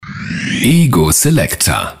Ego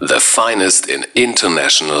Selector. The finest in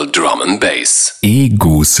international drum and bass.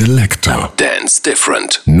 Ego Selector. Dance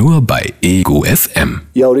different. Nur bei Ego FM.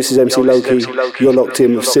 Yo, this is MC Loki. You're locked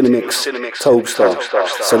in with Cinemix, Tobestar,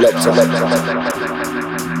 Selector.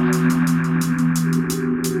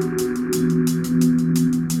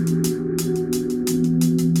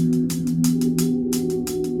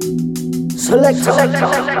 Selector.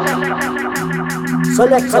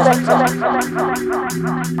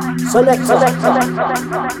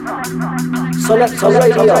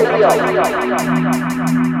 Radio.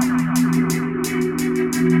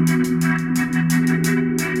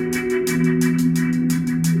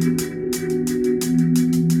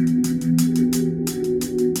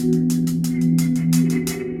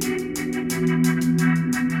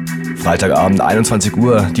 Freitagabend, 21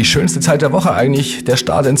 Uhr, die schönste Zeit der Woche eigentlich, der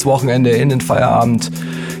Start ins Wochenende, in den Feierabend.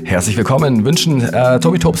 Herzlich willkommen, wünschen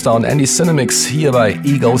Tobi Tobestar und Andy Cinemix hier bei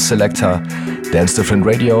Ego Selector, Dance Different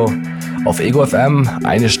Radio auf Ego FM,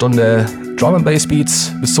 eine Stunde Drum and Bass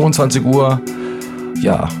Beats bis 22 Uhr.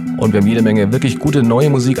 Ja, und wir haben jede Menge wirklich gute neue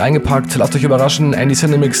Musik eingepackt. Lasst euch überraschen, Andy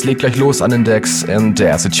Cinemix legt gleich los an den Decks und der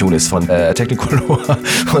erste Tune ist von Technicolor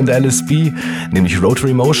und LSB, nämlich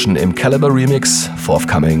Rotary Motion im Caliber Remix,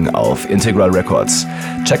 forthcoming auf Integral Records.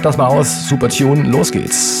 Checkt das mal aus, super Tune, los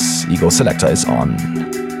geht's. Ego Selector is on.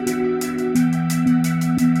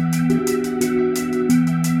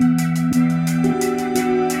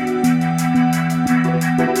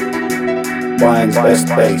 Brian's Best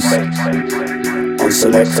Bass on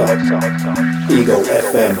Selector, Ego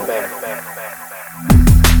FM.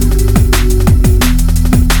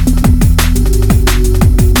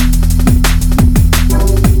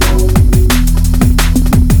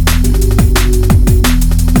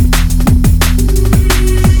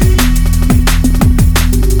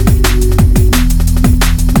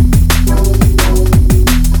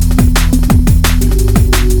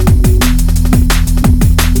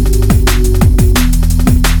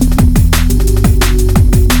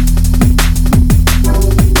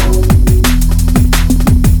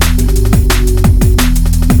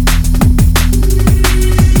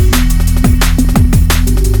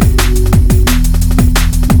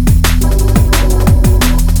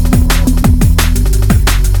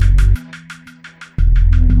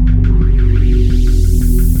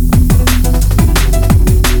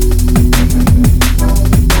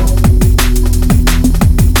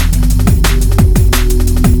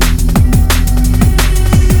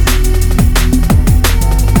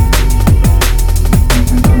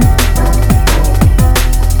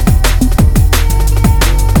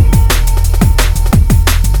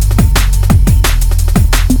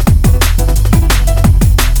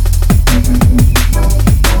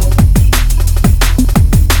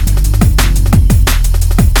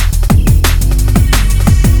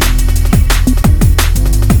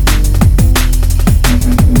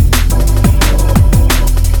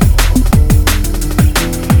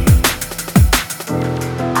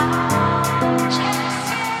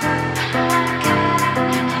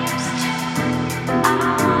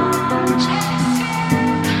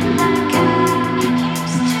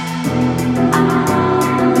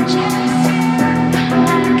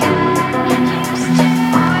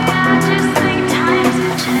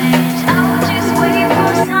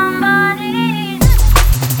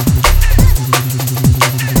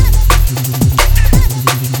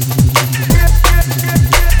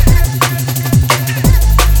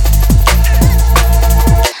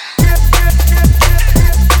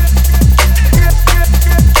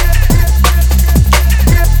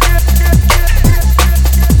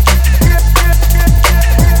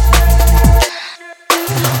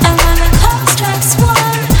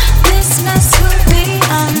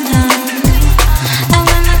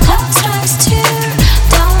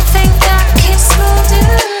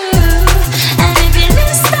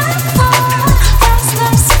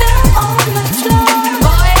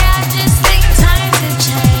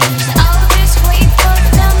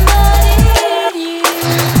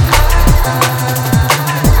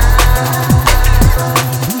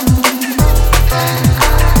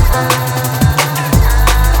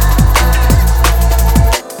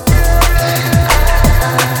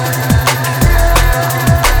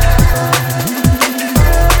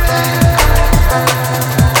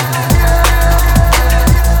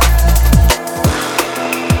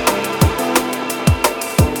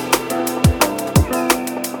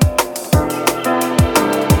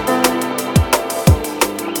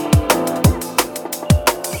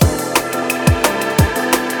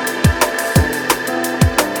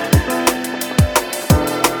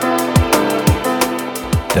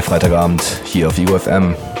 Der Freitagabend hier auf Ego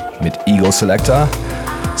FM mit Ego Selector.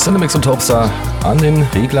 Cinemix und Topstar an den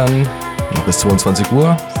Reglern noch bis 22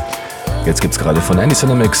 Uhr. Jetzt gibt's gerade von Andy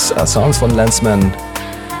Cinemix Sounds von Landsman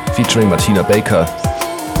featuring Martina Baker,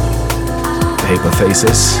 Paper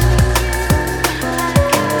Faces.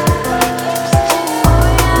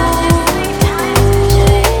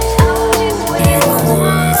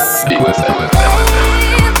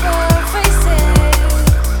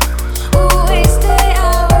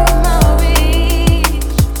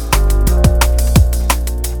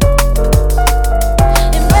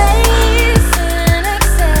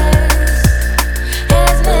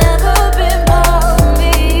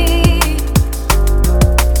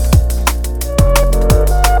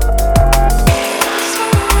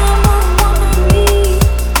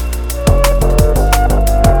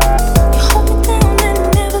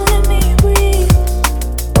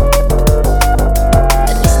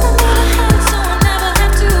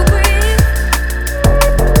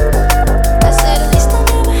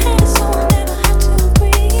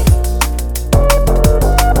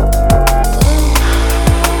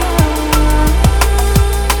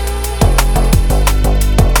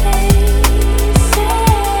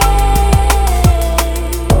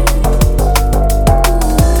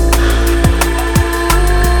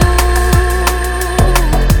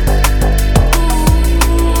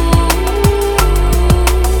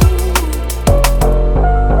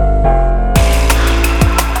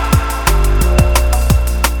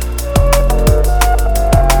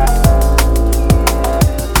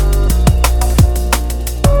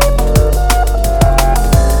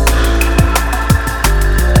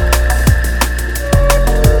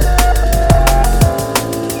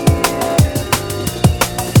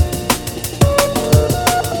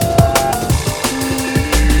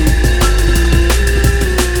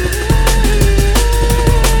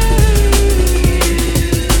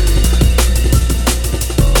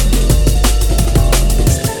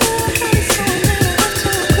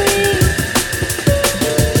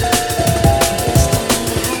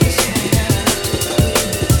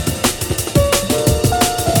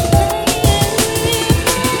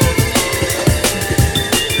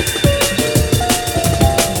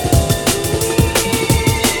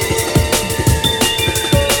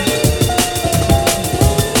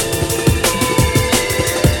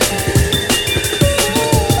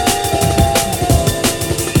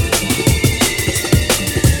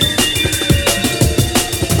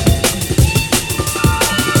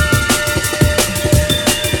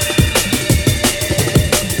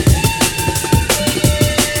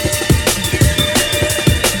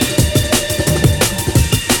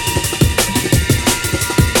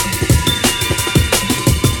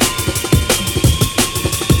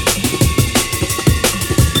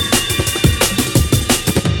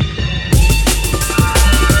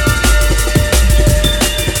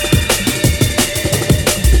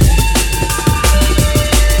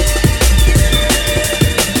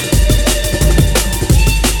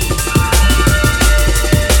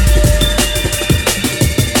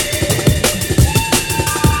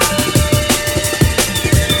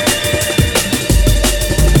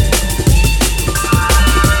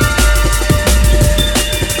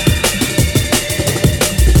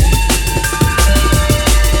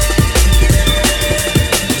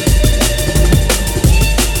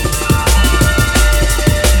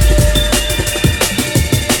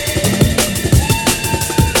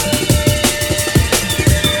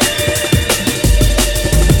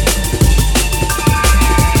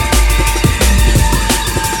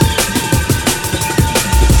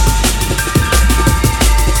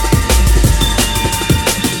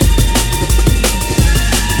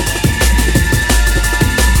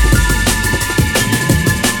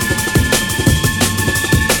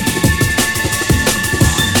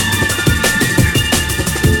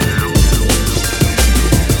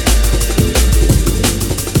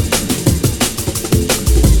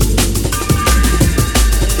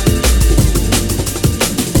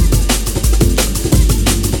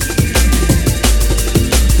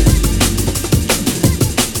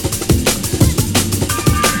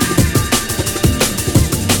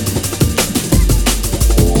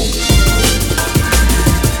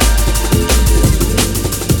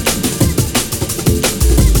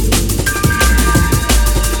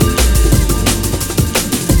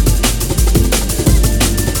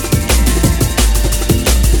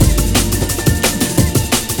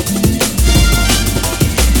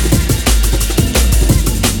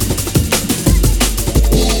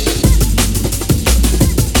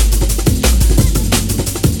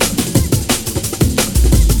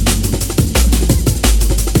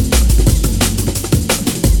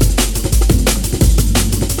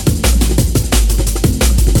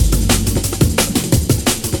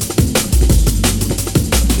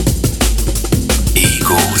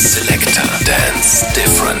 Selector. Dance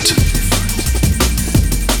different.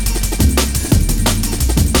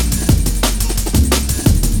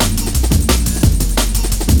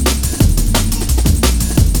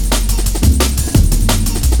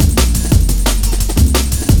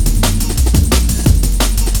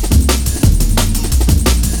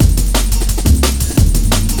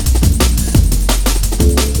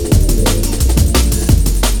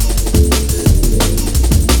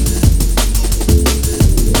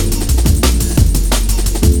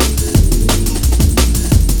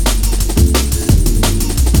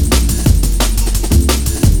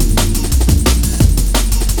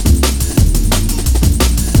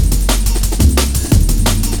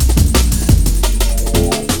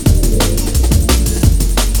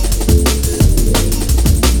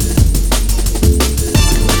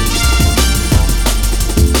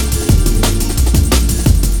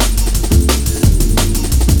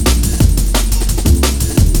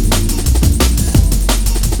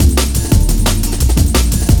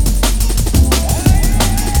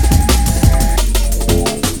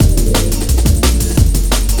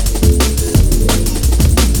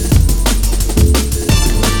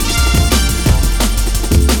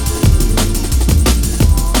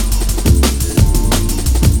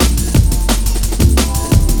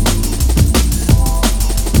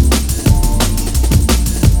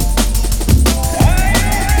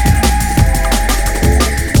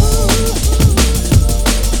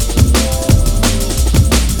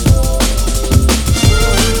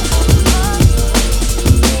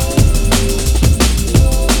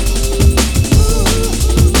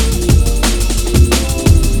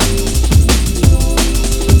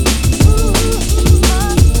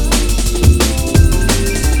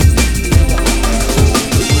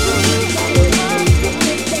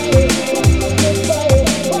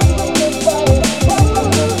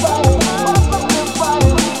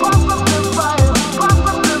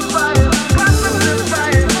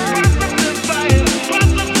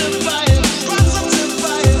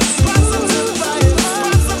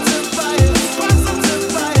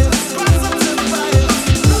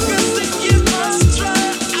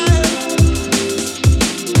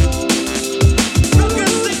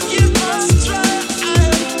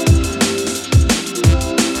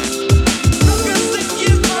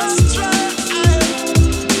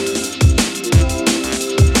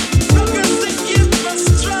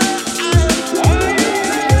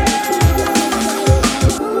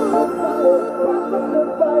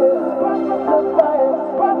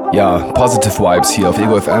 Ja, Positive Vibes hier auf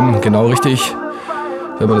Ego FM, genau richtig.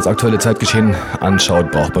 Wenn man das aktuelle Zeitgeschehen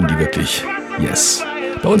anschaut, braucht man die wirklich. Yes.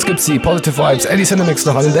 Bei uns gibt's die Positive Vibes, Eddie Cinemix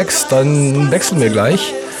noch an den Decks, dann wechseln wir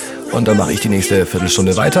gleich und dann mache ich die nächste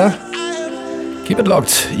Viertelstunde weiter. Keep it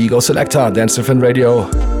locked, Ego Selector, Dance Different Radio,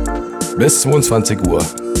 bis 22 Uhr.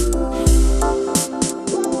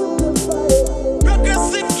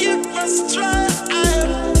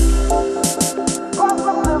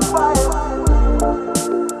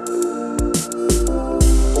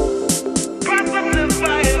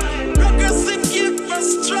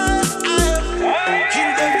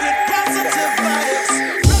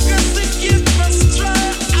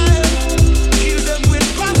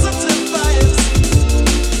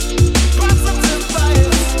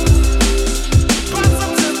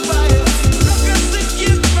 Positive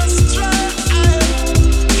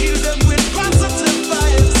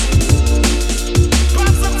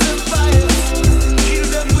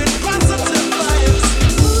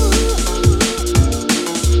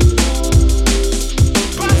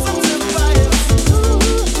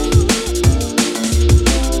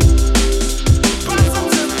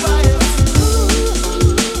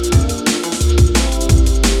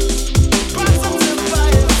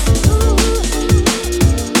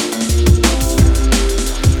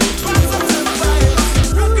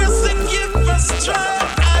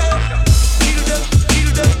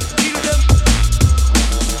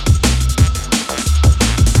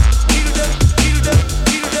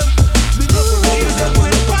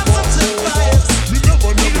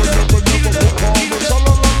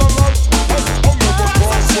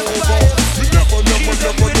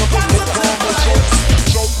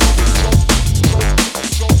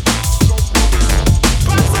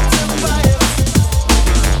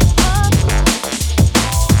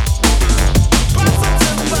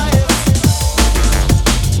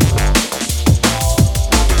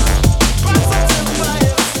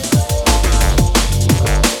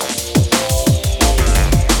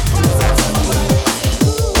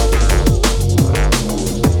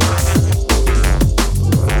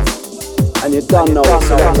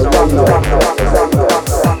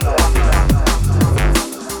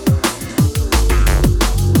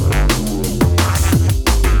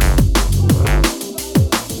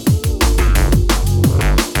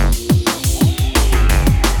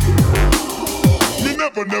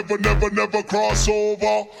never cross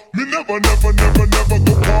over. Me never go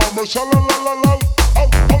commercial. I'll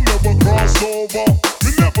never cross over.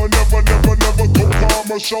 Me never go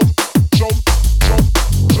commercial.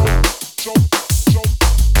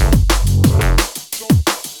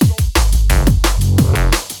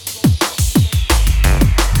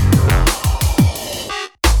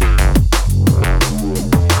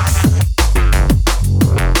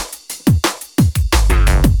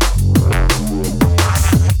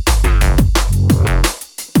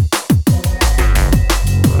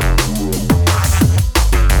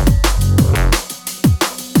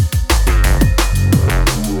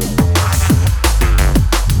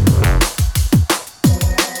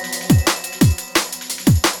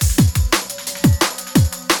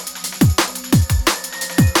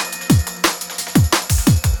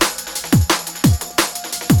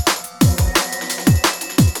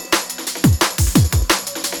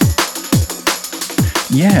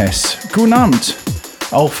 Yes, guten Abend.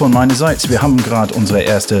 Auch von meiner Seite. Wir haben gerade unsere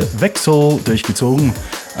erste Wechsel durchgezogen.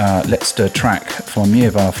 Letzter Track von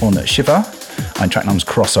mir war von Shiva, ein Track namens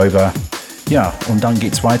Crossover. Ja, und dann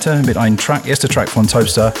geht's weiter mit einem Track, erster Track von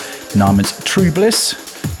Topstar namens True Bliss.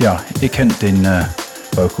 Ja, ihr kennt den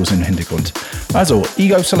Vocals im Hintergrund. Also,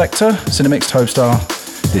 Ego Selector, Cinemix Topstar.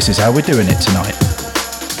 This is how we're doing it tonight.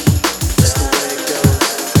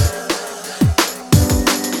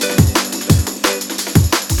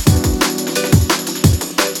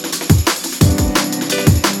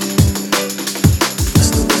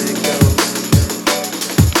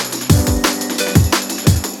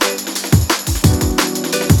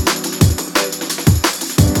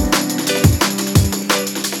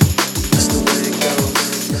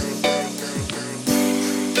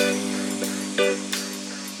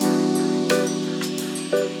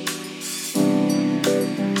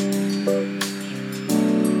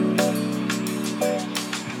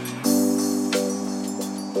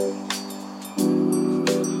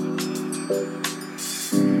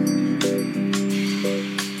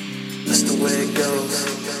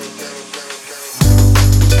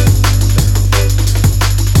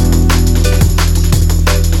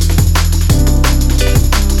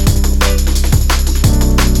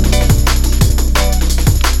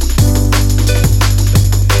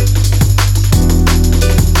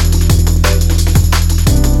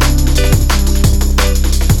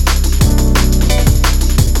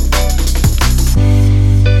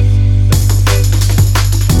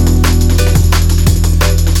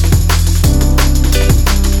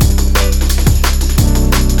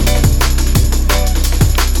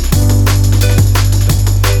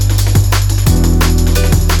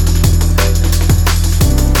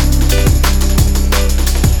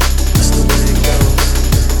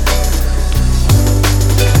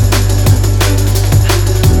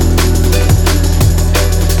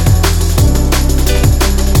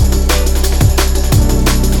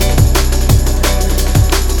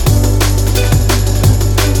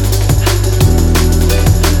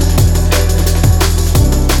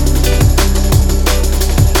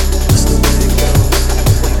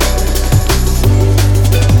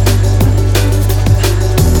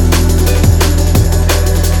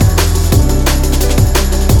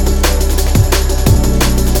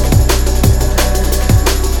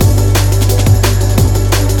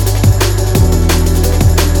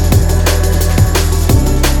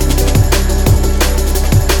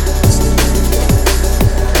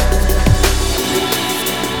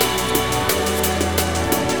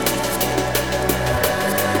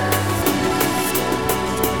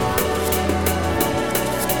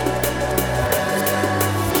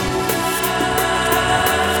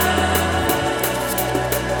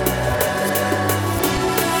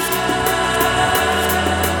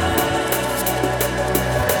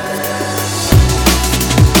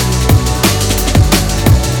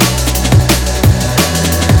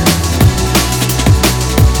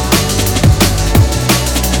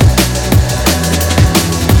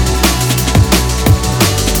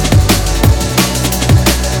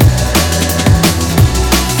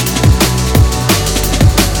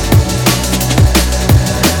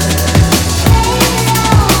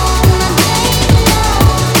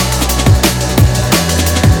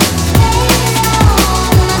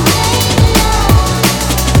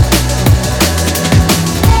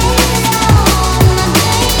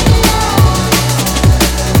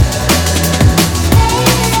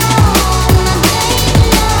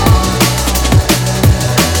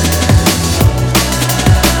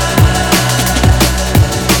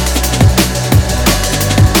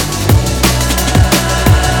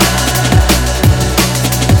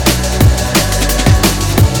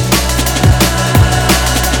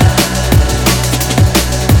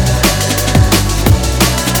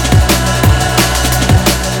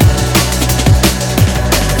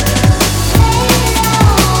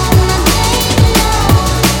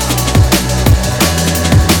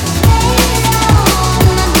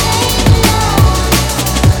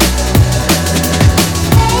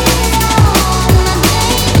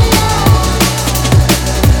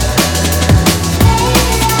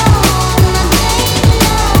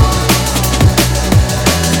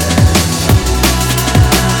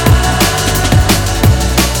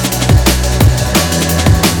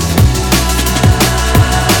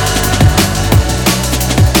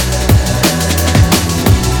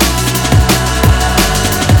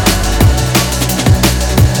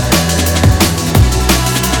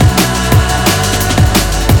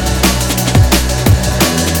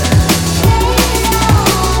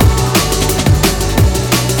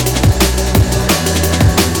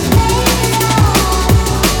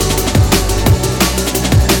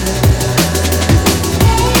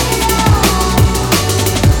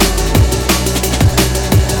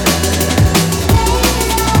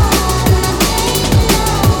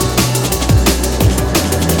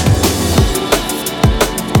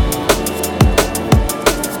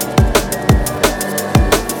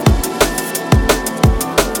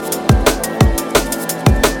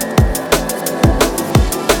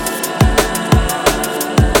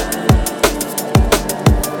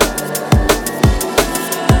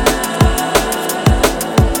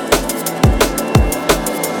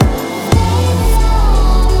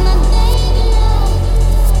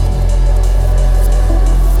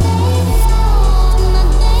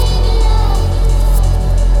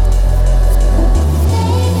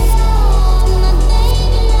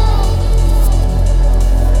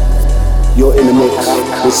 You're in the mix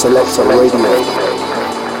with Selector Radio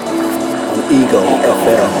on Ego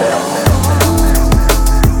FM.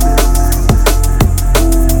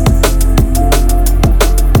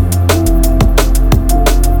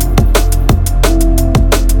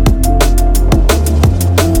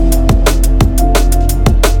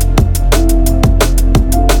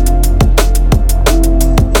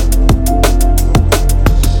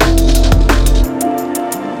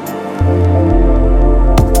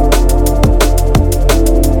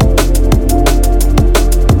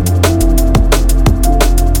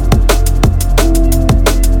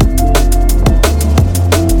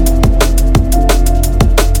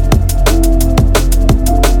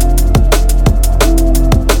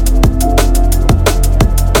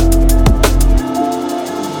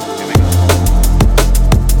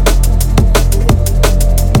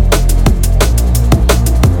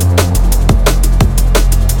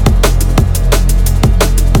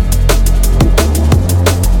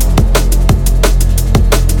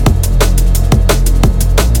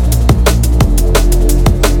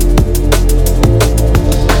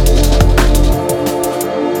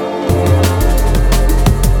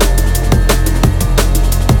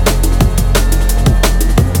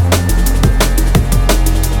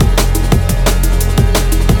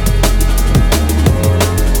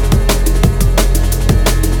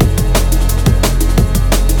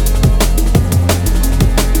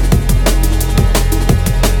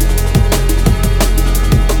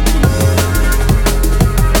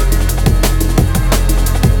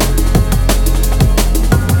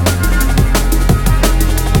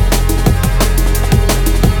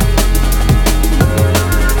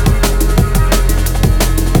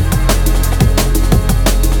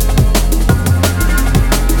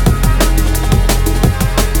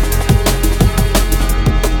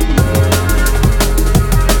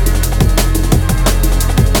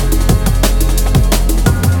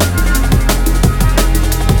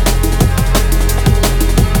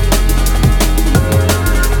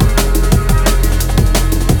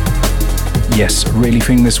 Yes, really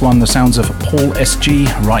feeling this one. The sounds of Paul SG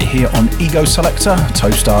right here on Ego Selector.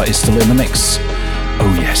 Topstar is still in the mix.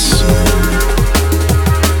 Oh yes.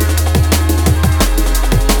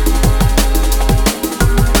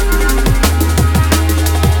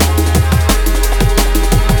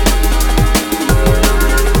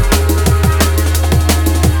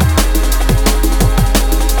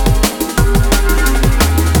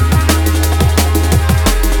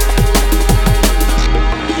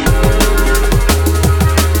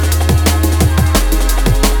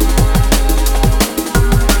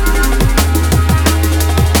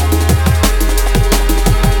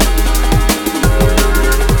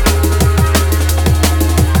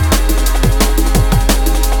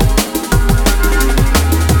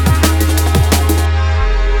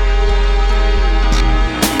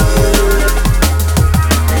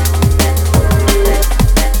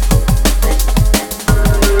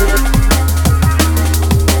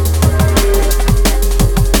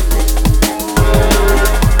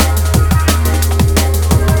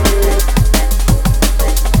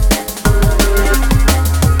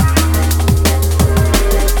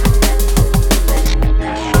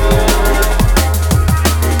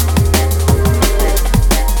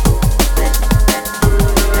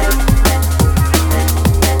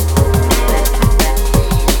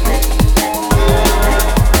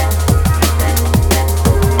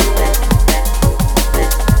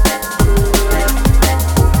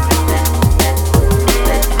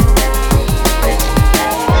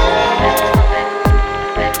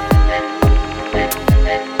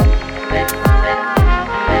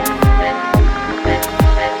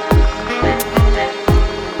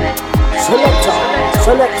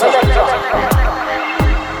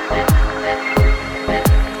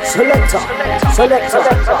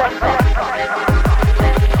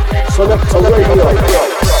 Selector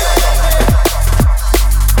Radio.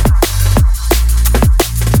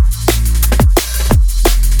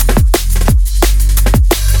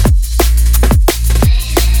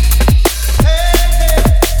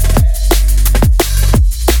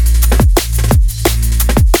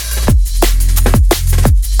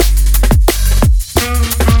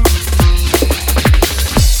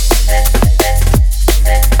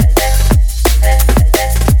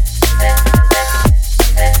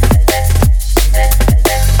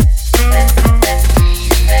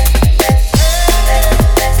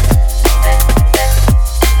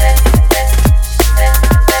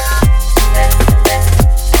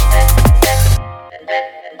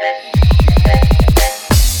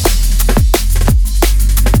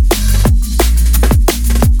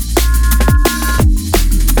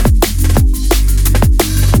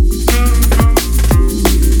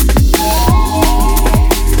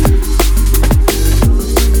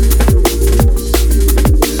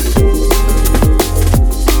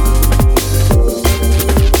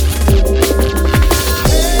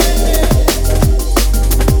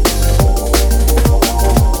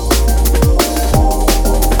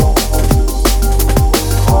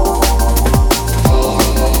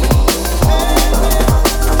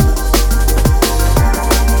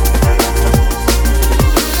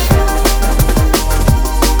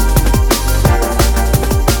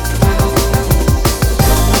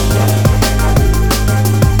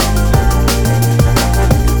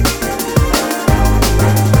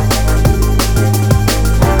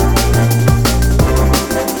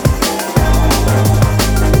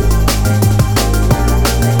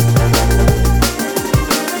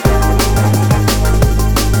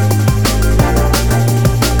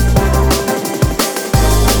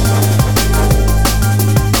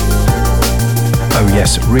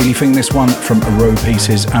 yes, really think this one from Row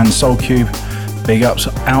Pieces and Soul Cube. Big ups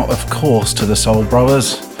out, of course, to the Soul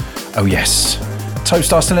Brothers. Oh yes.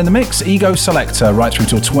 Topstar still in the mix. Ego Selector right through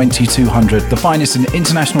till 2200. The finest in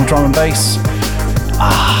international drum and bass.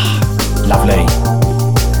 Ah, lovely.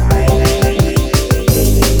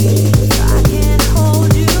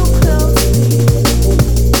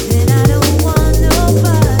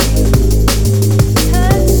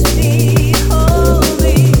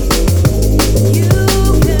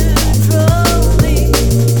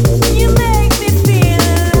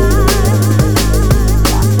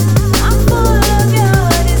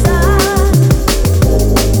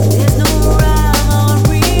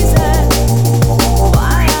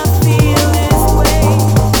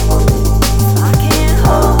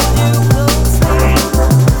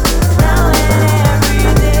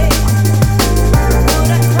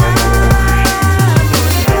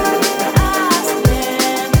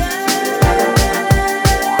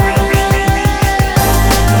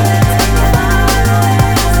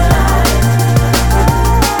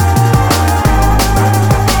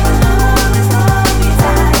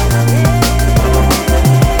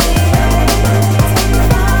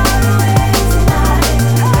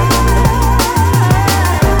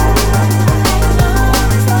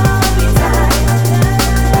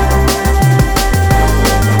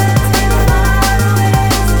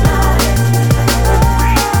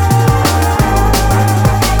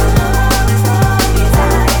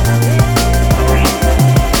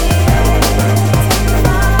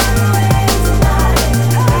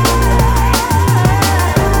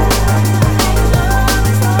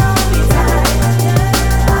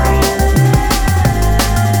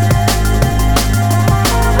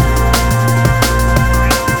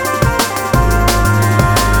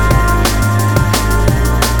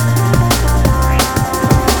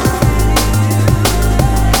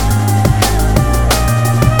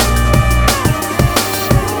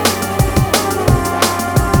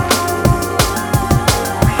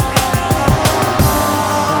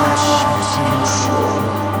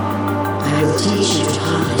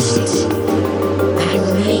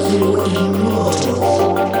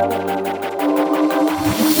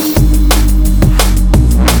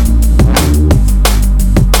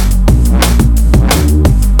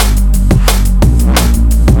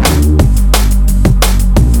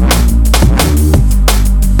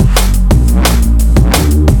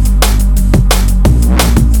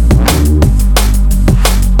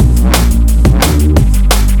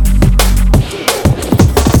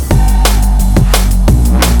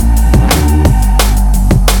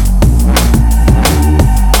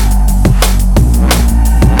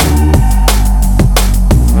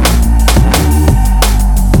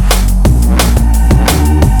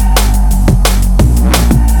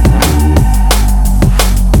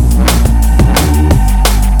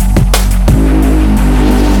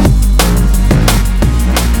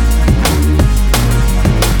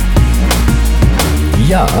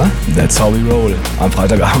 That's how we roll. Am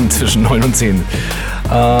Freitagabend zwischen 9 und 10.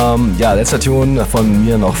 Ja, letzter Tune von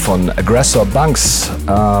mir noch von Aggressor Bunks,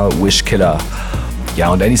 Wish Killer. Ja,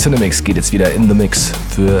 und Andy Cinemix geht jetzt wieder in the Mix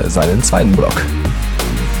für seinen zweiten Block.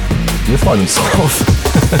 Wir freuen uns drauf.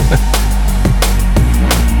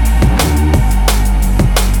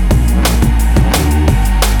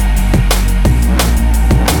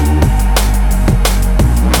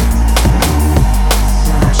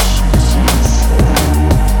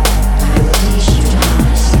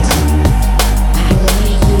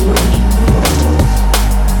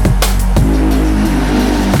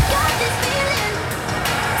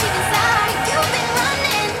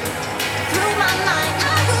 Through my mind,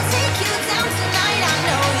 I will take you down tonight. I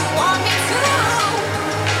know you want me.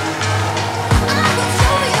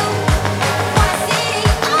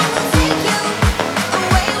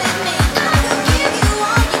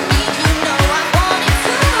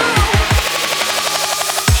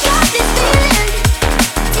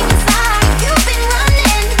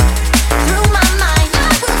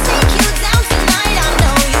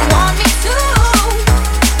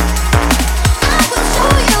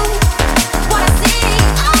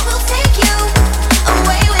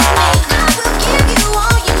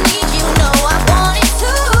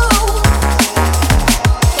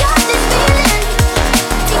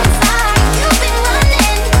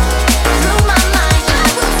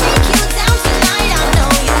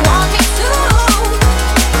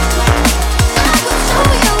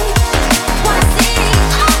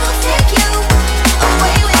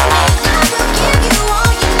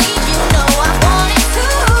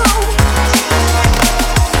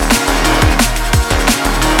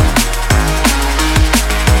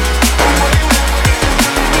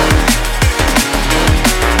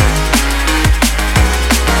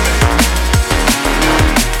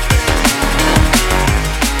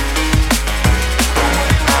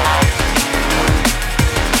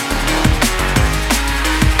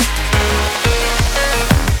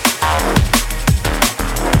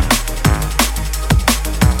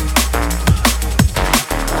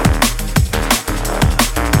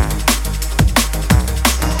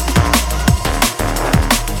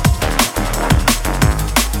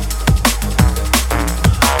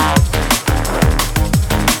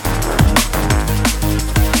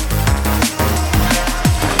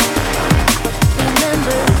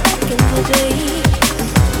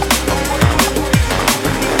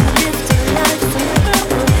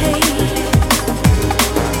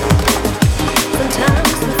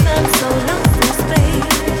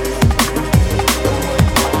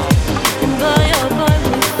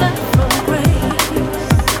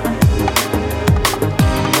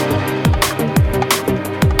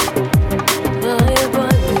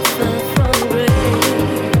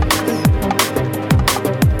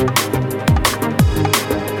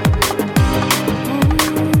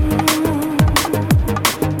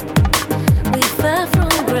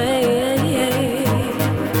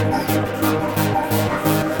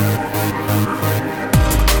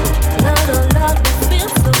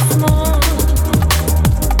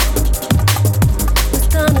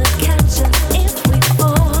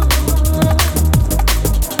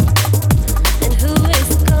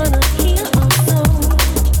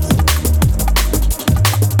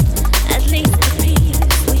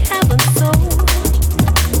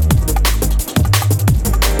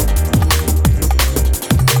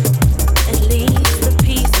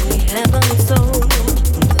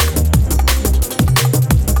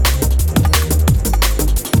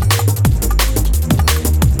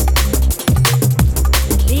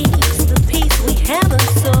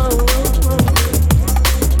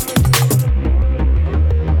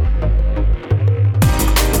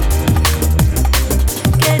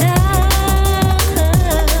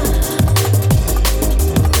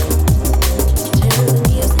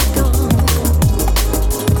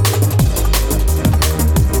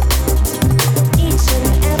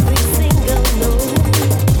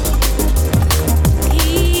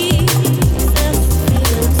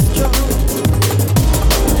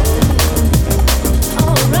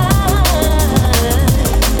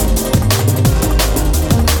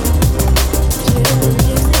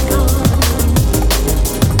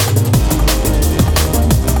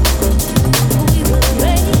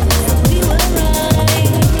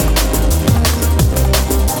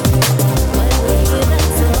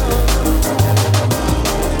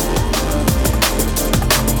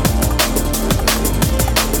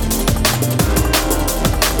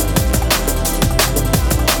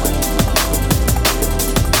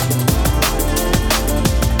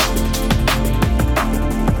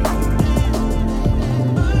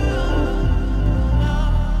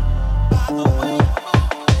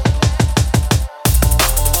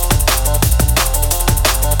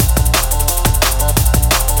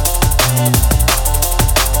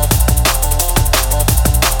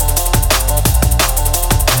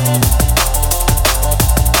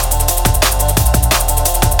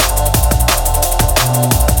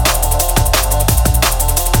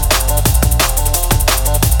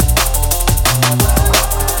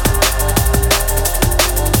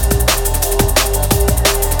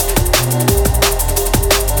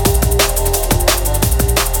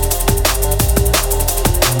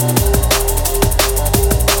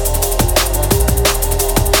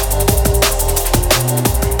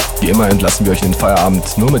 immer entlassen wir euch in den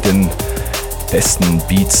Feierabend nur mit den besten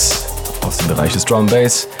Beats aus dem Bereich des Drum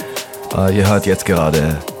Bass. Ihr hört jetzt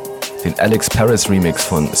gerade den Alex Paris Remix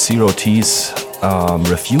von Zero T's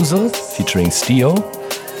Refusal featuring Stio,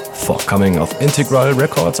 forthcoming auf Integral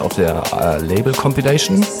Records auf der Label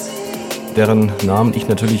Compilation, deren Namen ich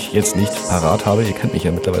natürlich jetzt nicht parat habe. Ihr kennt mich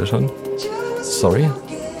ja mittlerweile schon. Sorry.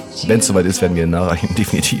 Wenn es soweit ist, werden wir nachreichen,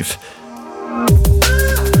 definitiv.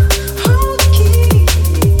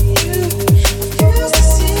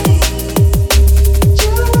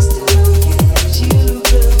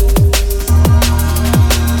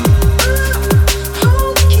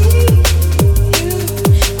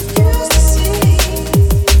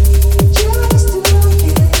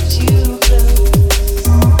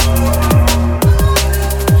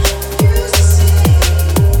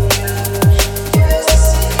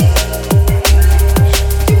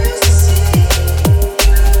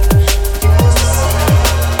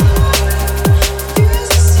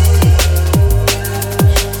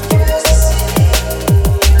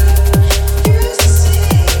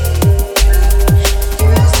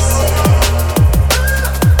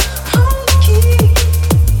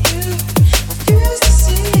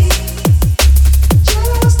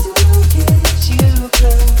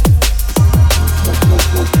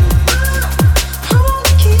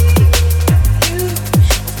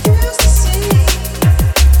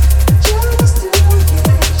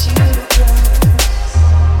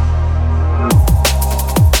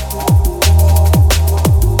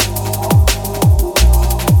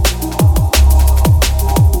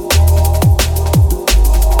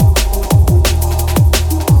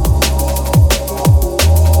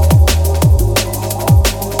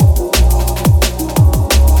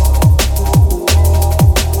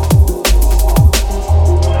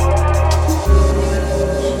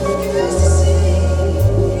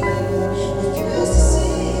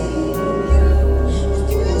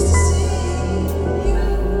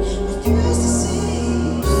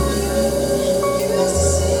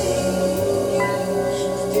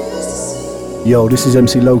 Yo, this is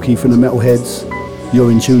MC Loki from the Metalheads. You're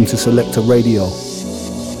in tune to Selector Radio.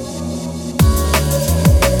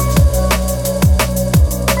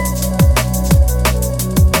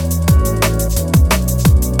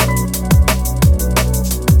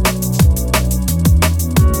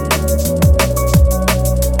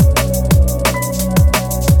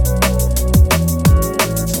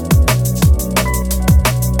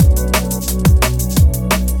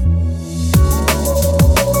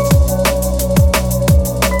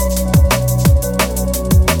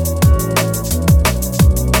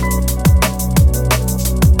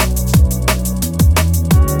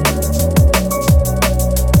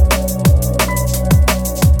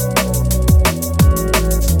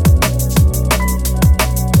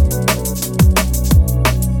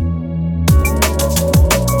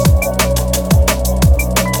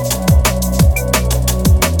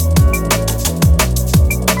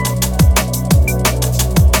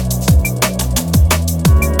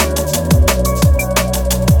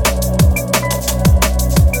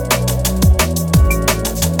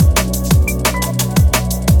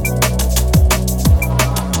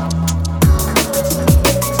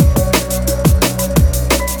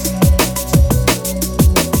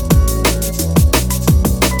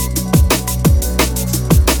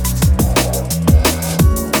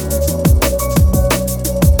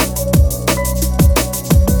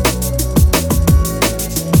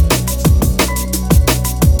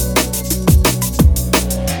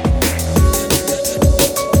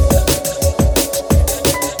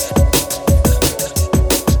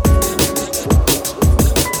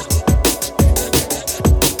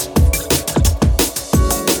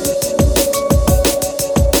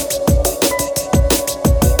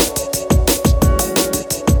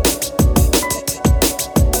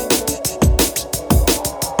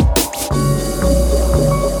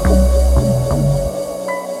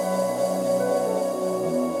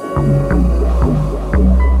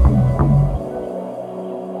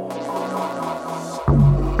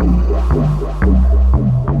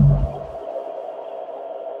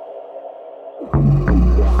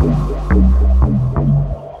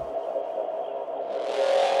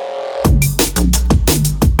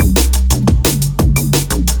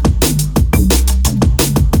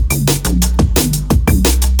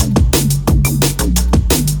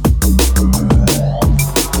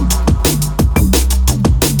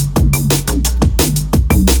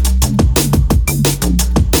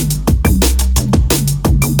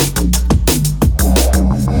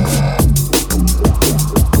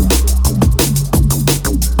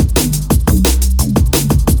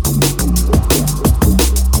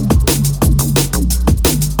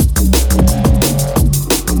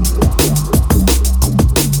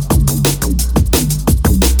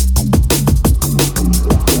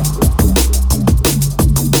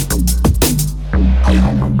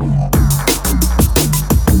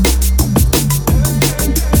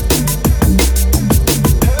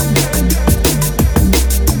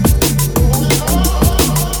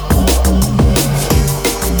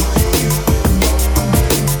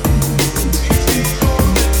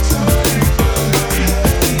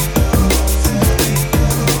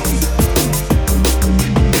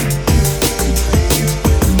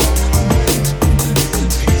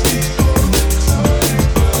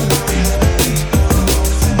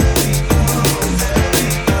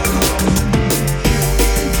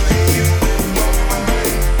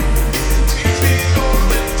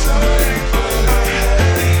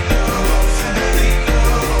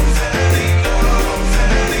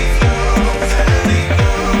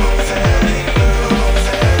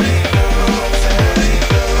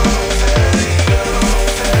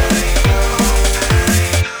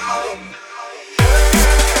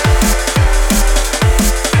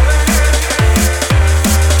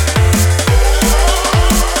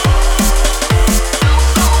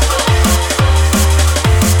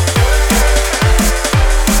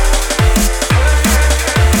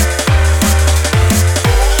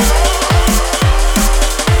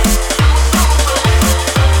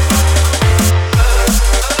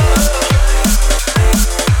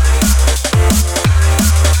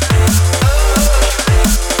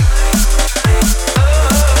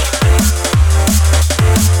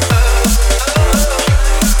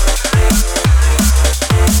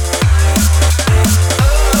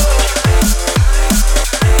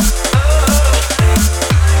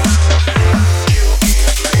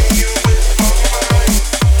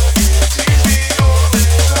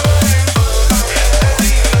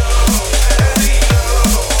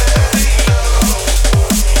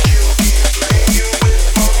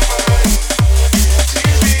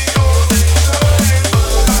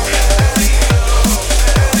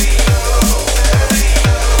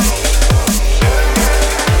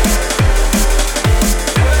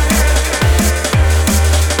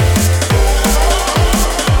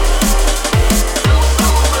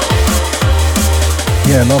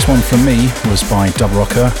 Yeah, last one from me was by Dub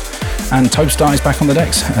Rocker, and Topestar is back on the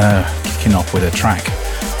decks, kicking off with a track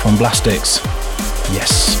from Blastix.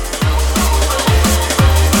 Yes.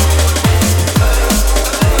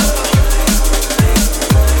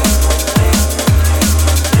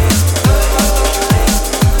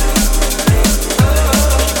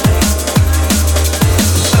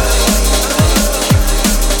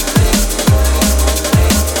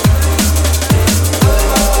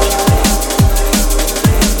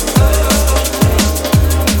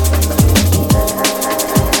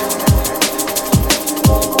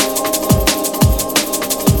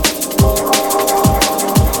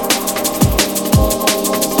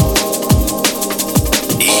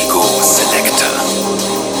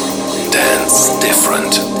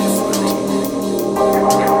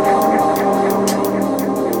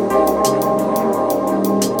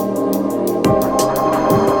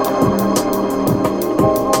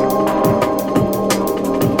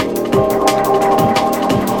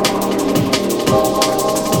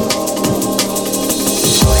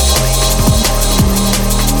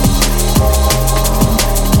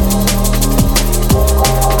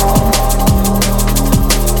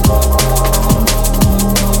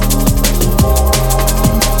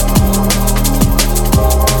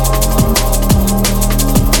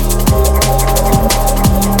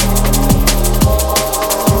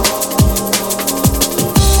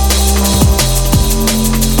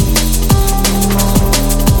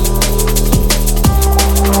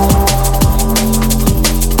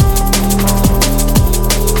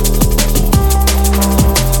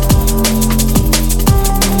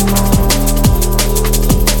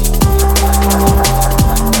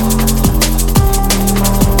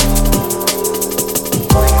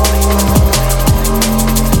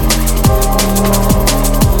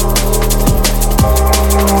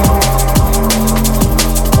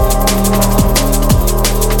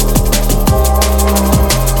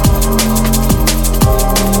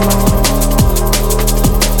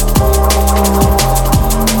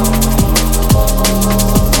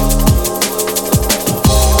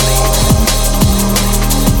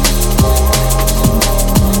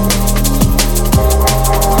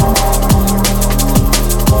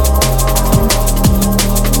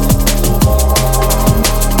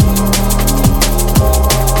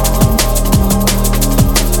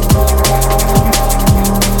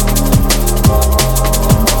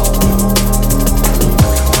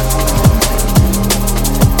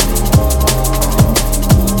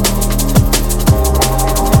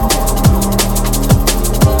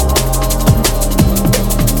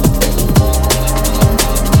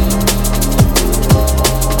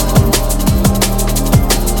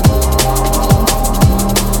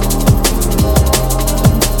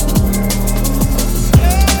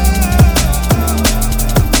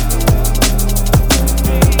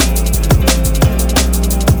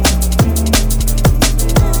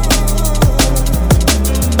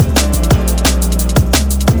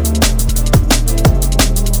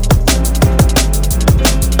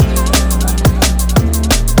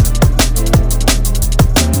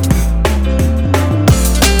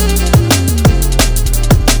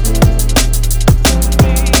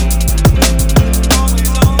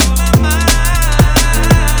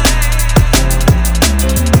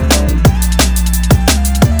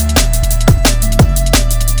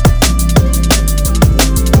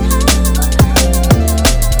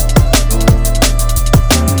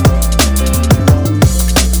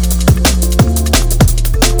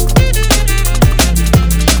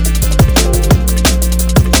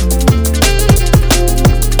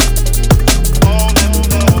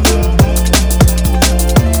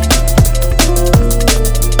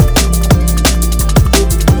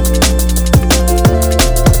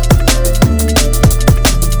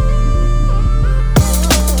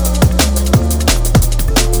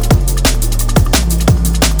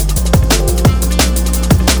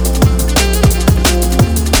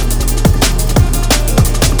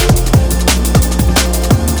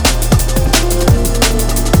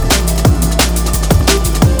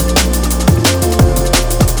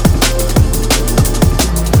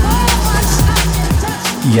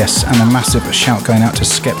 Yes, and a massive shout going out to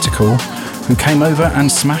Skeptical, who came over and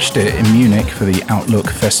smashed it in Munich for the Outlook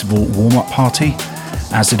Festival warm-up party,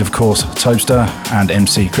 as did of course Topestar and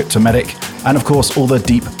MC Cryptomedic, and of course all the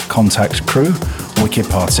Deep Contact crew. Wicked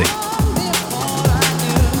party.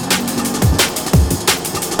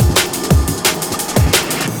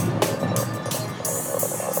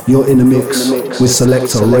 You're in a mix with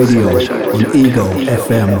Selector Radio on Ego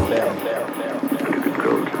FM.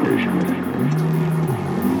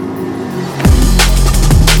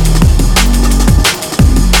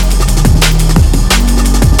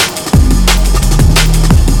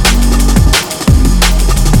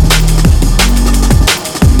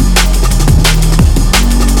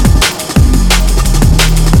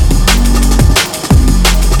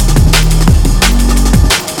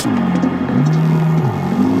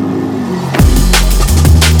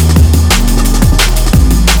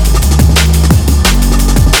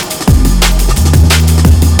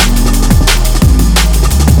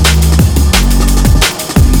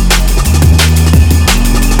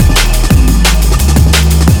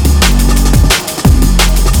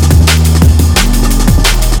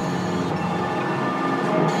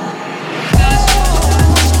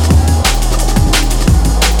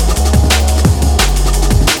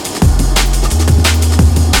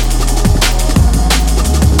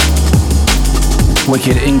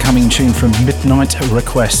 wicked incoming tune from Midnight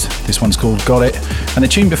Request. This one's called Got It. And the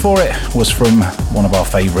tune before it was from one of our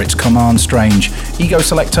favourites, Command Strange. Ego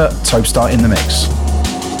Selector, Topstar in the mix.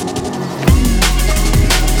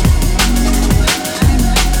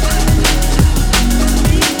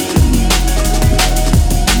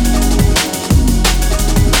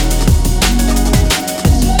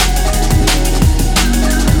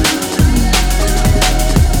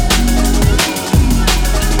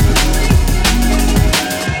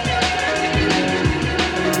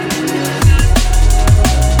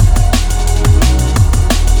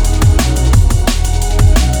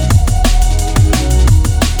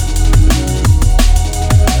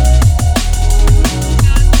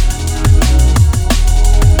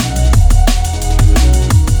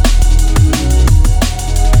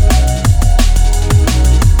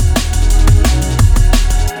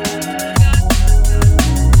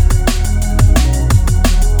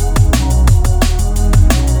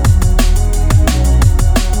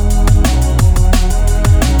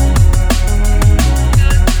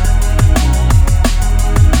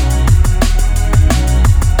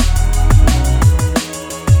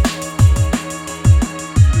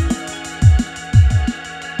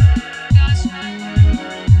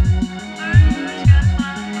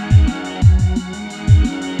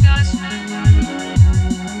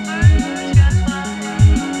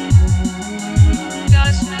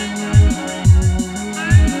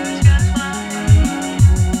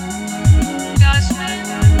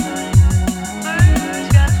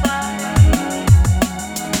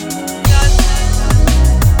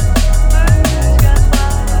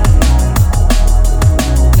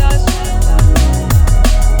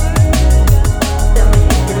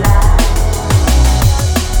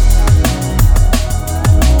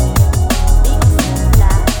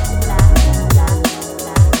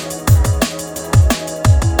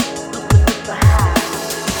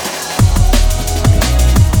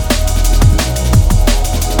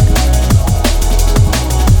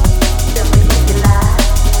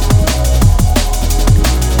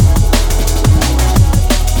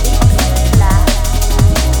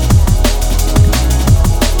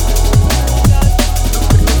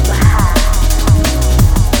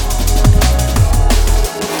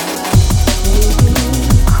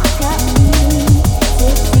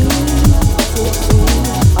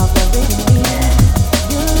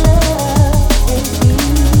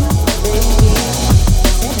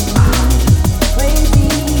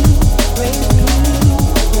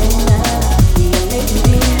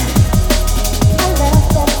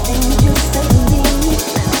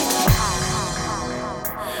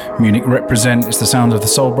 Munich Represent is the sound of the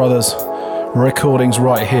Soul Brothers. Recordings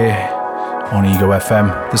right here on Ego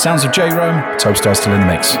FM. The sounds of J Rome, Topstar still in the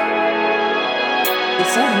mix.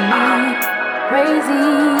 Crazy,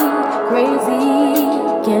 crazy,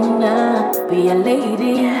 can I be a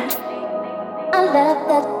lady? I love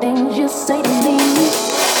the things you say to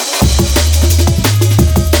me.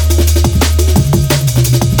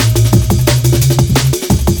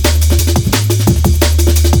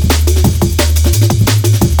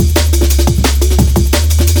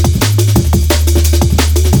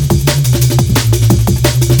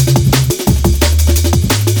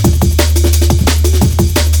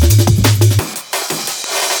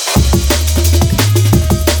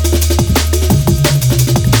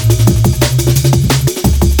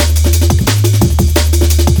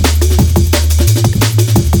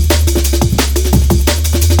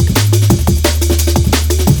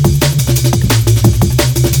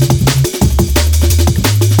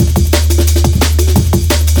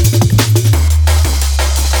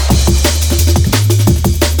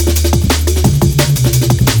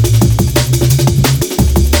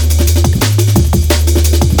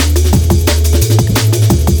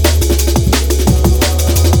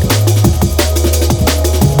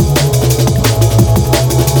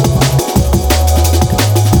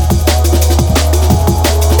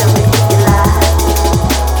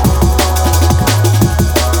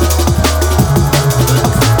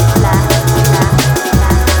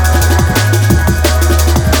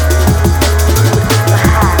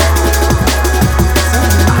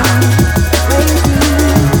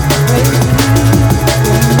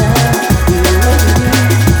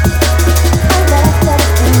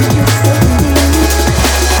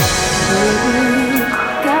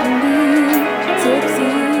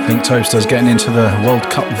 Topstar's getting into the World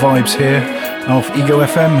Cup vibes here auf Ego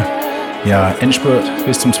FM. Ja, Endspurt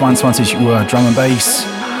bis zum 22 Uhr Drum and Bass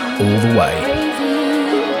all the way.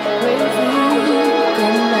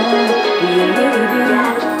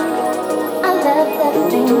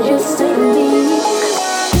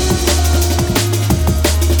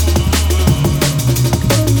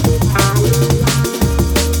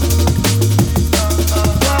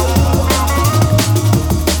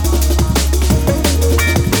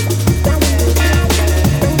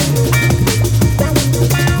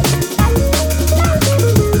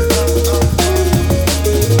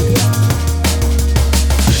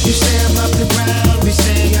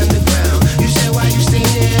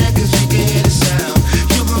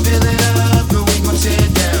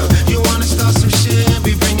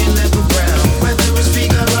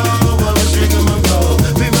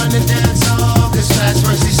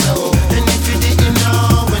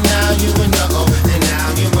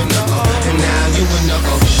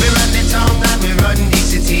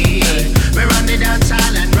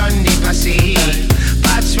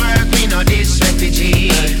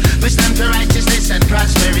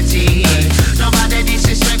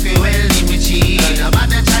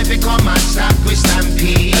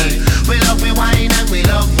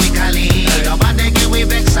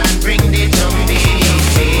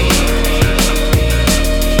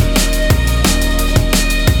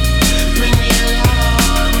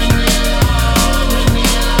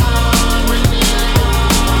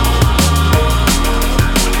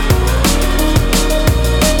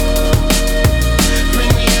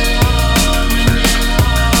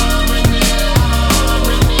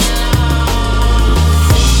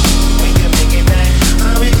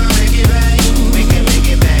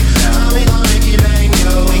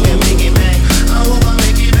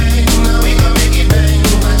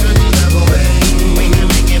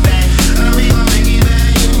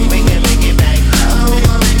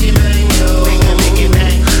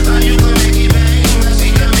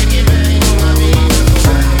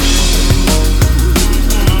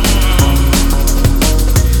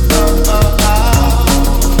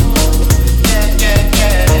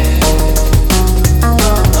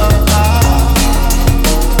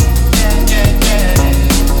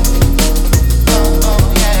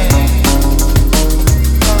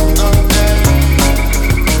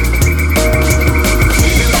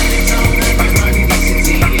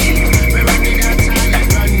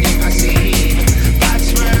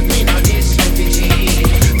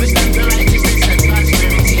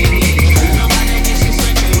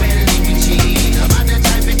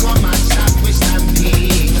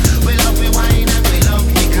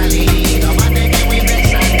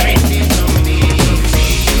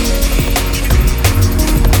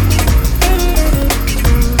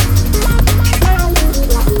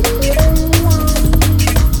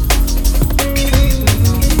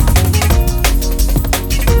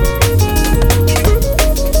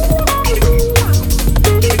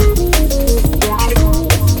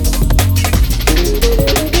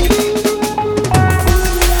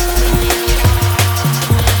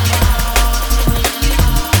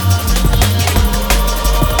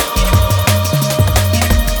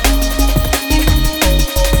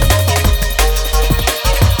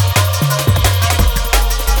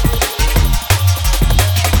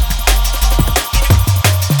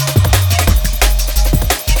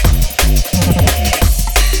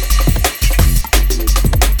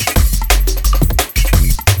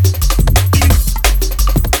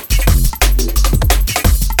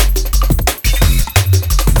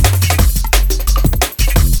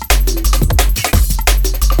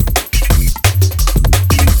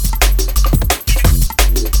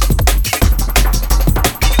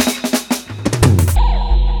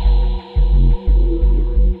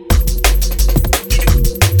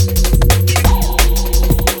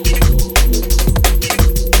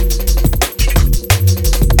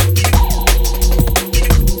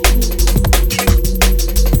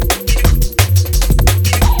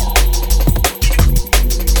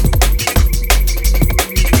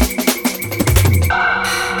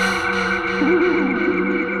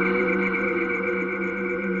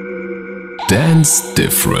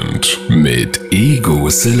 different mit Ego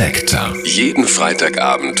Selector. Jeden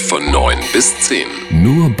Freitagabend von 9 bis 10.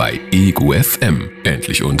 Nur bei Ego FM.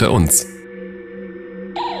 Endlich unter uns.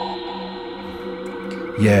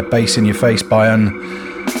 Yeah, bass in your face, Bayern.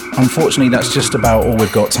 Unfortunately, that's just about all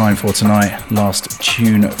we've got time for tonight. Last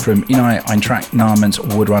tune from Inai, ein Track namens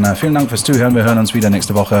Woodrunner. Vielen Dank fürs Zuhören. Wir hören uns wieder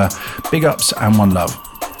nächste Woche. Big ups and one love.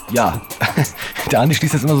 Ja, der Andi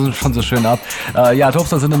schließt jetzt immer schon so schön ab. Ja,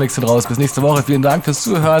 Topstar Cinemix sind raus. Bis nächste Woche. Vielen Dank fürs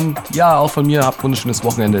Zuhören. Ja, auch von mir. Habt ein wunderschönes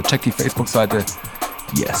Wochenende. Checkt die Facebook-Seite.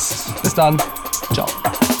 Yes. Bis dann. Ciao.